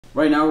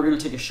Right now we're gonna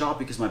take a shot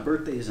because my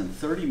birthday is in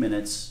 30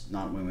 minutes.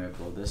 Not when we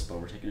upload this, but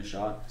we're taking a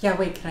shot. Yeah,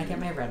 wait, can I get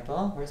my Red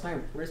Bull? Where's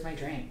my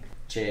drink?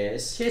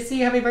 Cheers. Cheers to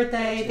you, happy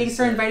birthday. Cheers. Thanks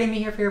for inviting me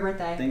here for your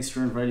birthday. Thanks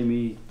for inviting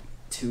me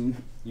to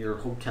your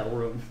hotel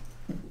room.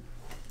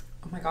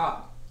 Oh my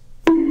god.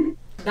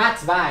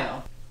 That's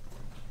vile.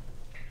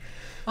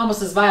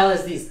 Almost as vile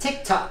as these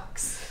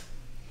TikToks.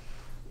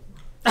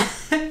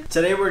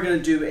 Today we're gonna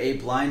do a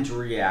blind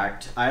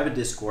react. I have a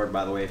Discord,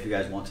 by the way, if you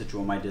guys want to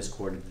join my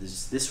Discord.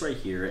 This right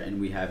here,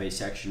 and we have a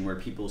section where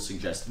people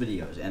suggest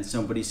videos, and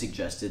somebody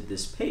suggested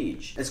this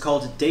page. It's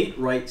called Date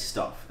Right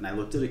Stuff, and I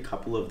looked at a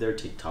couple of their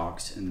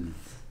TikToks, and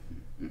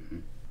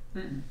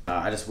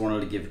I just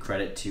wanted to give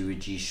credit to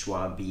G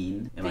Schwa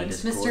Bean in my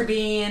Discord. Mr.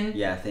 Bean.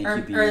 Yeah, thank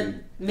you, Bean.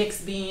 Or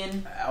Mix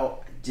Bean. Oh,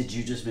 did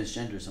you just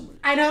misgender somebody?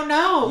 I don't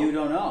know. You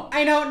don't know.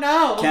 I don't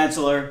know.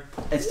 Cancel her.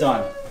 It's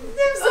done.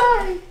 I'm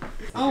sorry.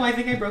 Oh, I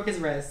think I broke his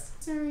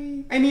wrist.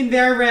 Sorry. I mean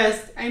their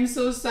wrist. I'm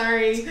so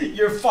sorry.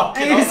 You're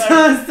fucking I'm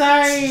so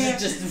sorry.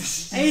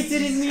 Just I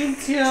didn't mean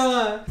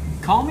to.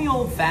 Call me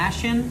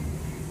old-fashioned,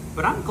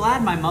 but I'm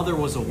glad my mother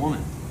was a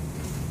woman.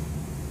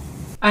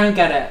 I don't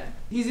get it.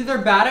 He's either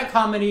bad at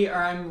comedy or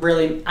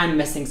I'm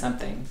missing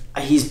something.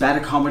 He's bad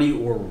at comedy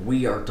or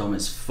we are dumb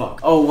as fuck.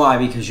 Oh, why?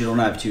 Because you don't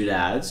have two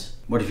dads?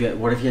 What if you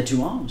had two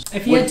moms?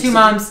 If he had two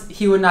moms,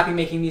 he would not be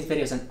making these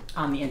videos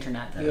on the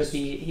internet.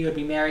 He would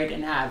be married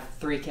and have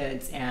 3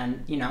 kids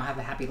and, you know, have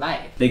a happy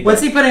life.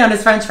 What's he putting on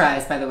his French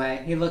fries, by the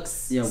way? He looks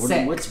sick.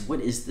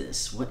 What is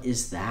this? What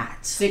is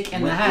that? Sick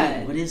in the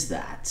head. What is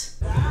that?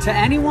 To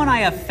anyone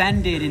I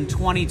offended in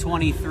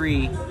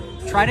 2023,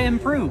 try to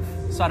improve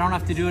so I don't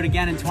have to do it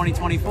again in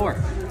 2024.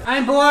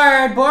 I'm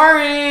bored,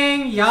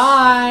 boring,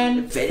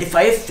 yawn. If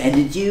I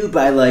offended you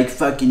by like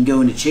fucking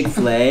going to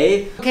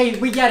Chick-fil-A. Okay,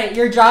 we get it.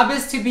 Your job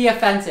is to be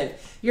offensive.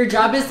 Your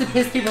job is to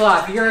piss people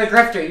off. You're a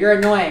grifter. You're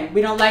annoying.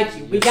 We don't like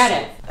you. We get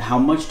it. How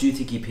much do you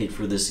think he paid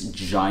for this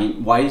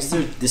giant? Why is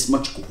there this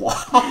much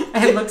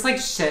guac? It looks like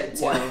shit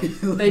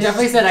too. They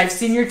definitely said, I've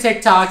seen your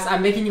TikToks.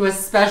 I'm making you a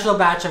special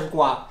batch of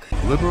guac.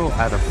 Liberal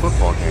at a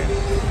football game.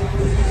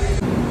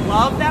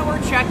 Love that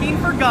we're checking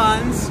for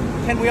guns.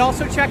 Can we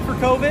also check for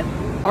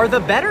COVID? Are the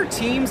better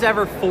teams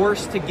ever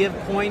forced to give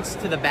points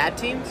to the bad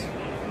teams?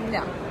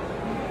 No.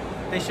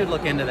 They should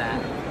look into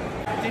that.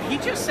 Did he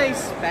just say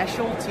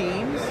special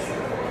teams?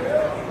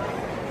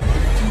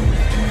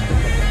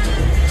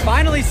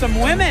 Finally, some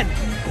women!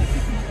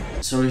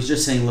 So he's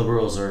just saying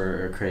liberals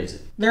are crazy.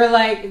 They're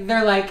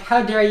like,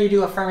 how dare you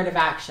do affirmative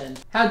action?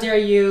 How dare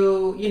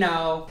you, you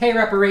know, pay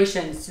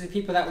reparations to the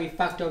people that we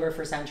fucked over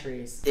for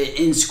centuries?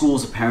 In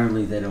schools,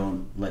 apparently, they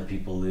don't let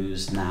people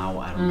lose now.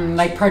 I don't know.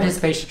 Like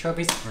participation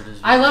trophies.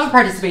 I love a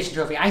participation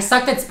trophy. I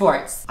sucked at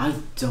sports. I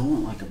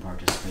don't like a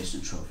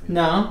participation trophy.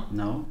 No?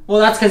 No? Well,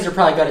 that's because you're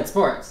probably good at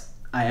sports.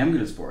 I am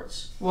good at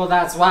sports. Well,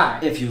 that's why.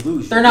 If you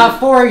lose, they're not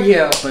for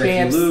you, But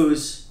if you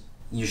lose,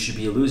 you should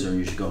be a loser and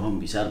you should go home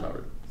and be sad about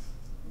it.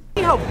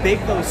 See how big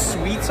those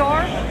suites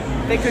are?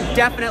 They could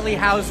definitely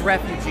house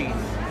refugees.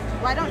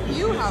 Why don't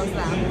you house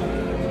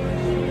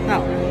them?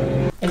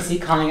 No. Is he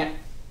calling it?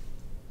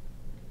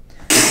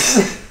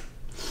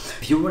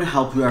 If you want to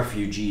help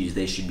refugees,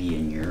 they should be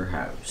in your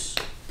house.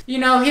 You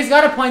know, he's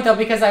got a point though,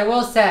 because I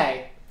will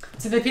say,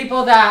 to the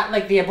people that,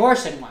 like the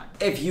abortion one.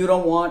 If you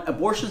don't want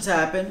abortions to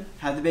happen,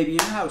 have the baby in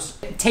your house.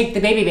 Take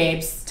the baby,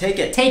 babes. Take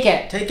it. Take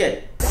it. Take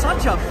it.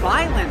 Such a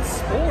violent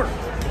sport.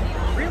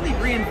 Really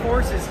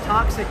reinforces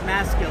toxic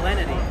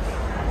masculinity.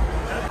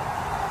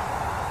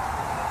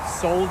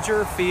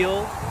 Soldier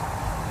Field.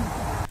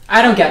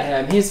 I don't get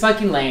him. He's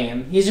fucking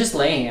lame. He's just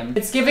lame.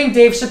 It's giving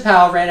Dave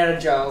Chappelle ran out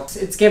of jokes.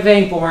 It's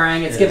giving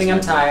boring. It's giving I'm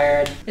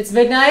tired. It's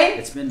midnight?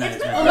 It's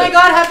midnight. Oh my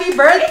god, happy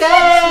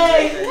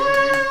birthday!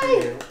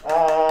 Yay!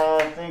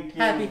 Thank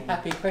you.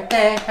 Happy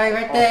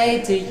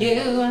birthday to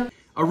you.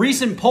 A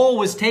recent poll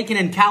was taken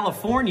in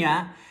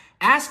California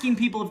asking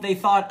people if they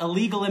thought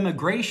illegal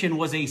immigration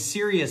was a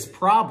serious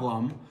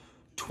problem.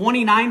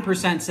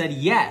 29% said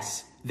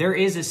yes, there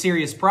is a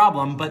serious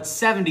problem, but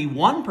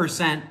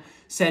 71%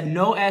 said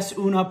no es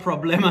una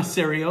problema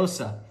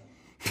seriosa.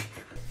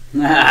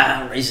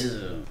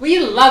 Racism. We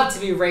love to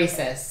be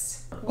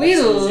racist. We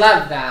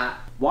love that.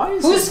 Why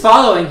is Who's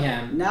following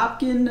him?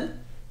 napkin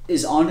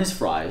is on his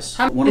fries?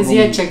 Is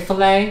he at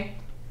Chick-fil-A?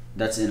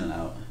 That's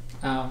In-N-Out.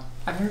 Oh,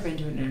 I've never been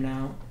to an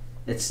In-N-Out.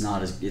 It's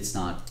not as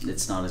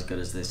good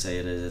as they say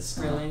it is. It's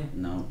really not,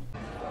 no.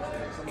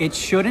 It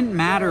shouldn't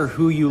matter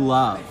who you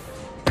love.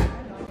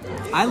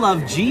 I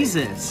love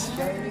Jesus.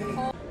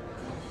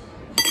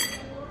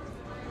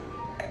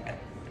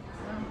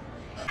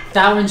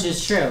 That one's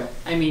just true.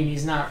 I mean,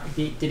 he's not.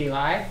 Did he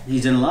lie?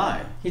 He didn't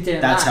lie. He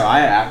didn't. That's how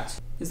I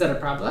act. Is that a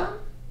problem?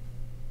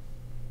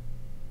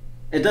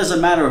 It doesn't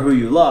matter who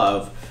you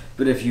love,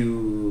 but if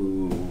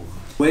you...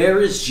 Where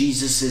is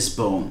Jesus's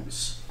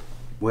bones?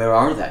 Where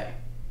are they?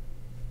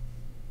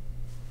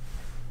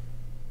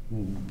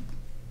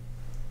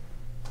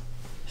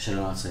 Should I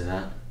not say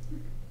that?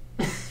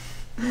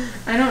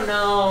 I don't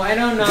know. I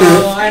don't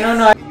know. I don't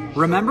know.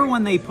 Remember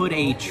when they put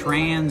a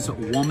trans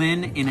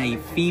woman in a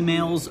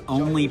females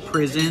only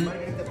prison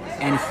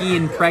and he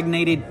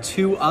impregnated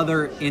 2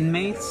 other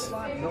inmates?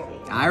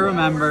 I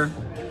remember.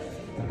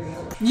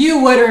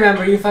 You would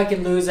remember, you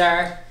fucking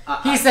loser.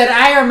 He said,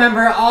 I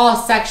remember all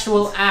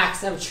sexual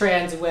acts of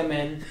trans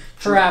women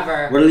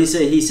forever. What did he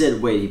say? He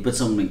said, wait, he put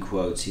something in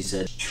quotes. He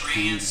said,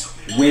 trans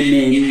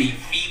women.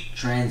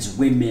 Trans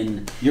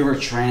women. You're a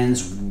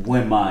trans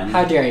woman.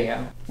 How dare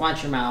you?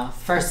 Watch your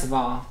mouth. First of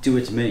all. Do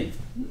it to me.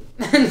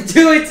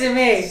 Do it to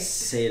me.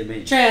 Say it to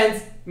me.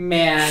 Trans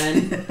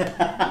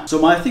man. So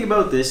my thing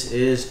about this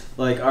is,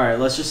 like, alright,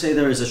 let's just say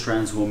there is a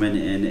trans woman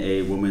in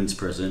a woman's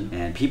prison,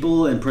 and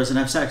people in prison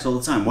have sex all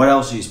the time. What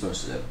else are you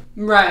supposed to do?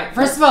 Right.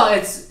 First of all,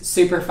 it's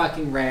super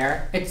fucking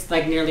rare. It's,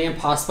 like, nearly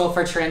impossible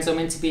for trans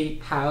women to be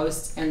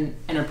housed in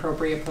an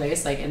appropriate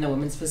place, like in the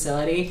women's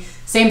facility.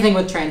 Same thing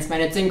with trans men.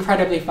 It's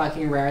incredibly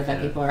fucking rare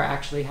that people are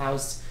actually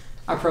housed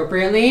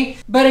appropriately.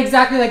 But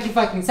exactly like you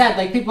fucking said,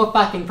 like, people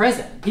fuck in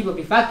prison. People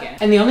be fucking.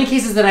 And the only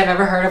cases that I've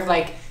ever heard of,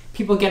 like,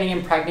 people getting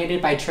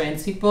impregnated by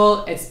trans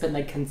people, it's been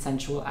like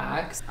consensual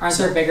acts. Aren't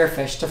there bigger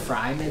fish to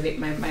fry, maybe,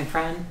 my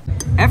friend?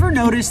 Ever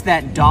notice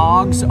that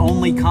dogs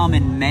only come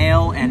in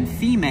male and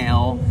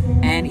female,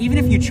 and even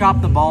if you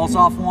chop the balls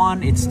off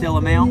one, it's still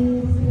a male?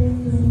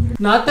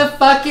 Not the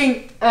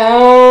fucking...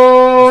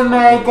 Oh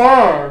my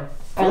god.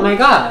 Oh my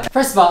god.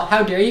 First of all,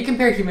 how dare you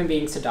compare human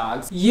beings to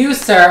dogs? You,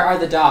 sir, are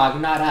the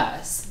dog, not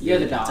us. You're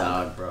the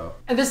dog. Bro.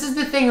 And this is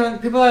the thing when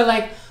people are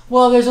like,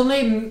 well, there's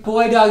only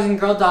boy dogs and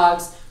girl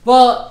dogs.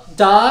 Well,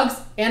 dogs,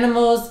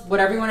 animals,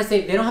 whatever you want to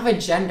say, they don't have a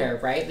gender,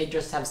 right? They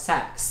just have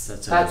sex.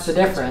 That's the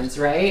difference,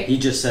 right? He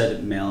just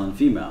said male and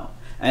female.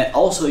 And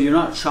also, you're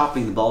not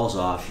chopping the balls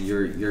off.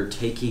 You're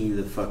taking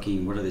the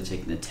fucking, what are they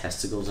taking, the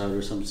testicles out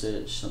or some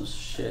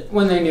shit?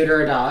 When they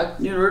neuter a dog.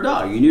 Neuter a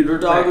dog. You neuter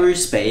a dog, right, or you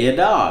spay a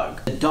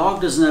dog. A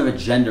dog doesn't have a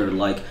gender.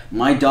 Like,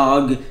 my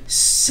dog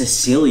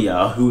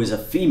Cecilia, who is a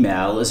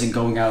female, isn't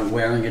going out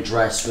wearing a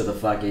dress with a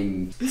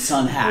fucking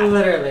sun hat.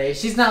 Literally.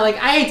 She's not like,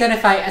 I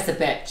identify as a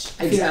bitch.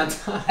 A female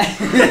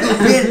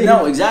dog.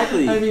 No,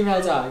 exactly. A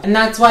female dog. And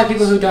that's why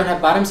people who don't have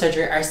bottom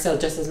surgery are still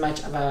just as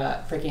much of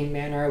a freaking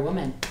man or a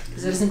woman.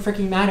 Because it doesn't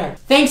freaking matter.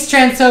 Thanks,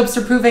 transphobes,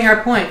 for proving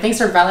our point. Thanks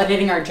for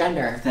validating our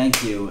gender.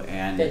 Thank you,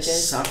 and bitches.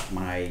 Suck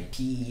my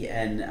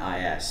penis.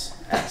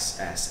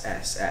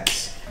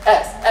 S.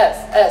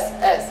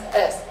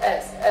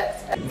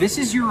 This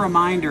is your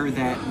reminder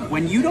that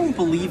when you don't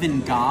believe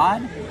in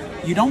God,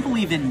 you don't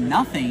believe in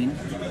nothing,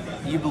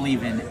 you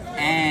believe in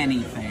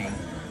anything.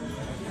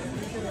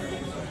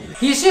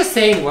 He's just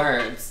saying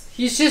words.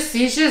 He's just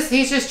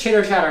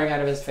chitter-chattering out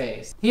of his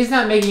face. He's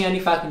not making any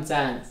fucking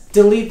sense.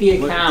 Delete the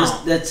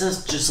account. That's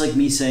just like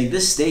me saying,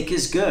 this steak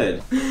is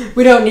good.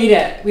 We don't need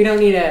it. We don't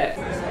need it.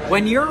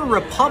 When you're a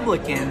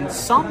Republican,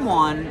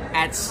 someone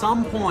at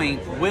some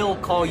point will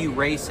call you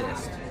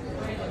racist.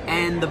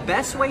 And the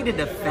best way to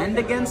defend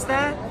against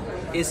that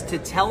is to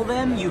tell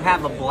them you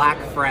have a black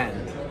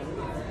friend.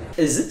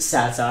 Is it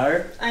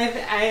satire?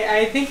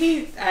 I think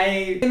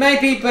it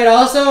might be, but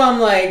also I'm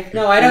like,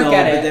 no, I don't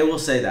get it. But they will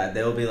say that.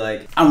 They will be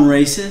like, I'm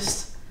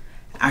racist.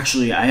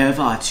 Actually, I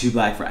have 2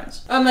 black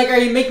friends. I'm like, are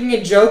you making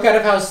a joke out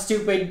of how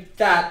stupid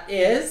that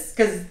is?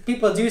 Because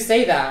people do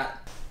say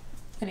that.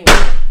 Anyway,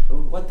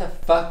 what the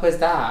fuck was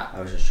that?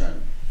 I was just trying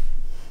to...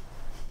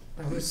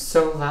 It was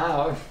so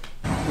loud.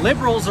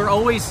 Liberals are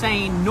always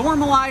saying,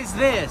 normalize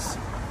this,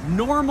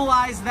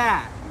 normalize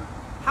that.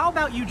 How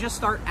about you just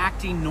start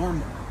acting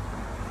normal?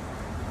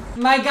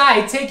 My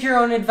guy, take your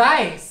own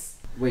advice.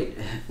 Wait,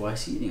 why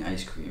is he eating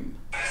ice cream?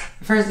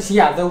 First,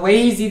 yeah, the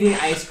way he's eating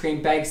ice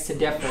cream begs to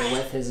differ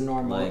with his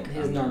normal,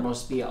 normal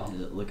spiel.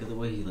 Look at the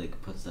way he like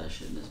puts that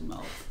shit in his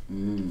mouth.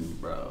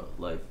 Bro,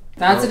 like.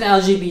 That's an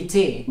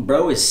LGBT.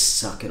 Bro is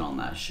sucking on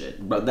that shit.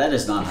 Bro, that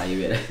is not how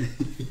you get it.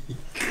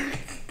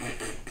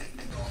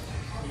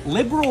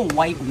 Liberal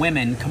white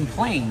women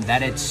complain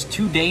that it's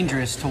too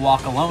dangerous to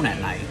walk alone at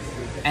night.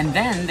 And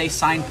then they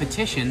sign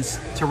petitions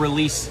to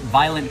release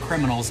violent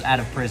criminals out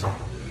of prison.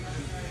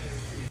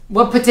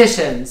 What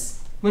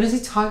petitions? What is he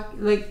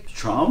talking, like...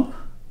 Trump?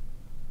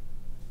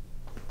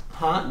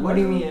 Huh? What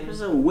do you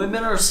mean?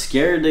 Women are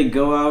scared to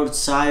go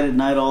outside at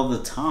night all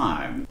the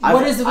time.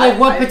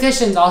 What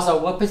petitions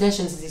also? What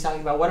petitions is he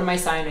talking about? What am I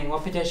signing?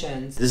 What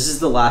petitions? This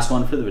is the last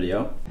one for the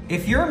video.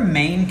 If your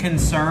main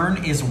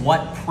concern is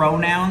what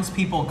pronouns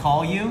people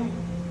call you,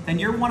 then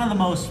you're one of the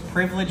most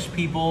privileged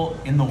people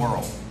in the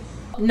world.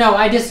 No,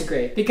 I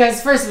disagree.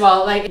 Because first of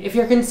all, like, if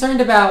you're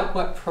concerned about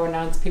what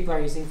pronouns people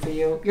are using for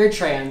you, you're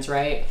trans,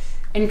 right?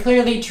 And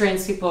clearly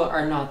trans people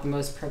are not the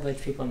most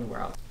privileged people in the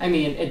world. I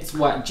mean, it's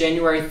what,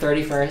 January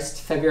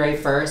 31st, February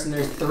 1st, and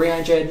there's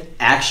 300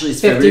 Actually,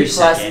 it's February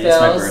 2nd. It's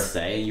my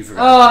birthday. You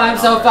forgot. Oh, I'm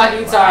so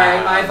fucking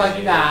sorry. My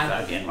fucking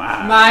bad.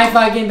 My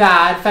fucking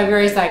bad.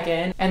 February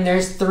 2nd. And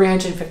there's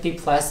 350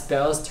 plus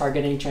bills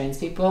targeting trans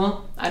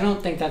people. I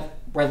don't think that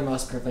we're the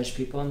most privileged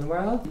people in the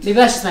world. Maybe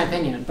that's just my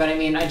opinion, but I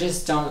mean, I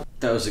just don't...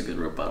 That was a good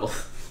rebuttal.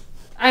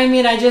 I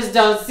mean, I just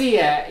don't see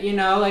it, you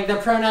know? Like, the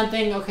pronoun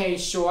thing, okay,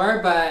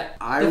 sure, but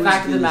the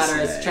fact of the matter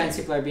is trans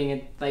people are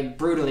being, like,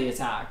 brutally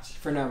attacked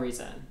for no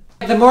reason.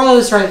 The moral of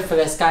the story for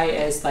this guy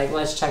is, like,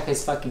 let's check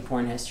his fucking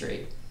porn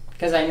history.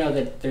 Because I know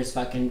that there's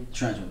fucking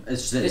Trans.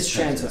 It's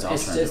trans. It's all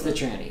It's trans just the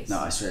women. trannies. No,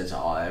 I swear it's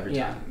all every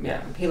Yeah, time.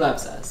 yeah. He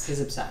loves us. He's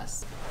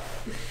obsessed.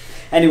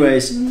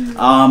 Anyways,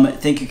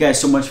 thank you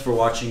guys so much for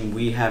watching.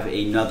 We have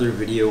another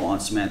video on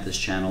Samantha's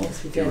channel.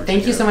 Yes, we did.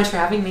 Thank you so much for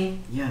having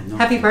me. Yeah, no.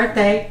 Happy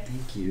birthday.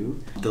 Thank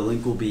you. The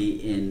link will be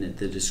in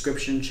the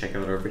description. Check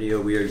out our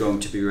video. We are going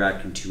to be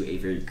reacting to a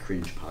very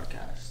cringe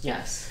podcast.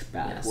 Yes.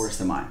 Bad. Yes. Worse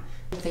than mine.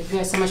 Thank you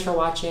guys so much for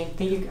watching.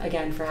 Thank you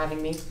again for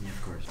having me. Yeah,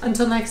 of course.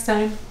 Until next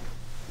time.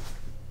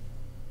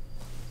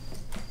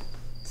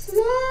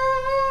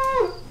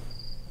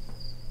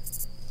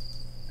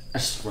 I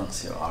just want to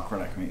see how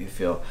awkward I can make you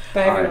feel.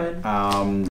 Bye, All right, everyone.